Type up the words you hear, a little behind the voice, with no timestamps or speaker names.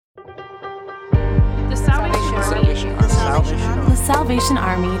the Salvation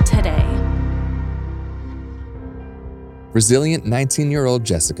Army today. Resilient 19-year-old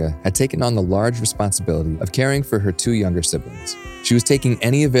Jessica had taken on the large responsibility of caring for her 2 younger siblings. She was taking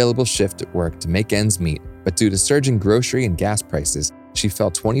any available shift at work to make ends meet, but due to surging grocery and gas prices, she fell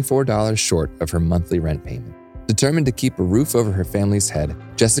 $24 short of her monthly rent payment. Determined to keep a roof over her family's head,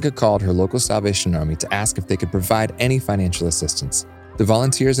 Jessica called her local Salvation Army to ask if they could provide any financial assistance. The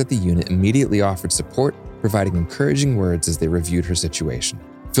volunteers at the unit immediately offered support, providing encouraging words as they reviewed her situation.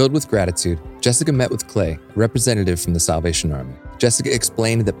 Filled with gratitude, Jessica met with Clay, a representative from the Salvation Army. Jessica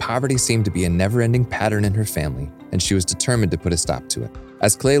explained that poverty seemed to be a never-ending pattern in her family, and she was determined to put a stop to it.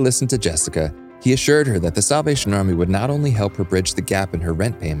 As Clay listened to Jessica, he assured her that the Salvation Army would not only help her bridge the gap in her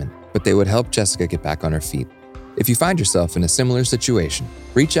rent payment, but they would help Jessica get back on her feet. If you find yourself in a similar situation,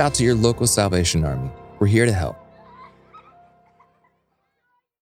 reach out to your local Salvation Army. We're here to help.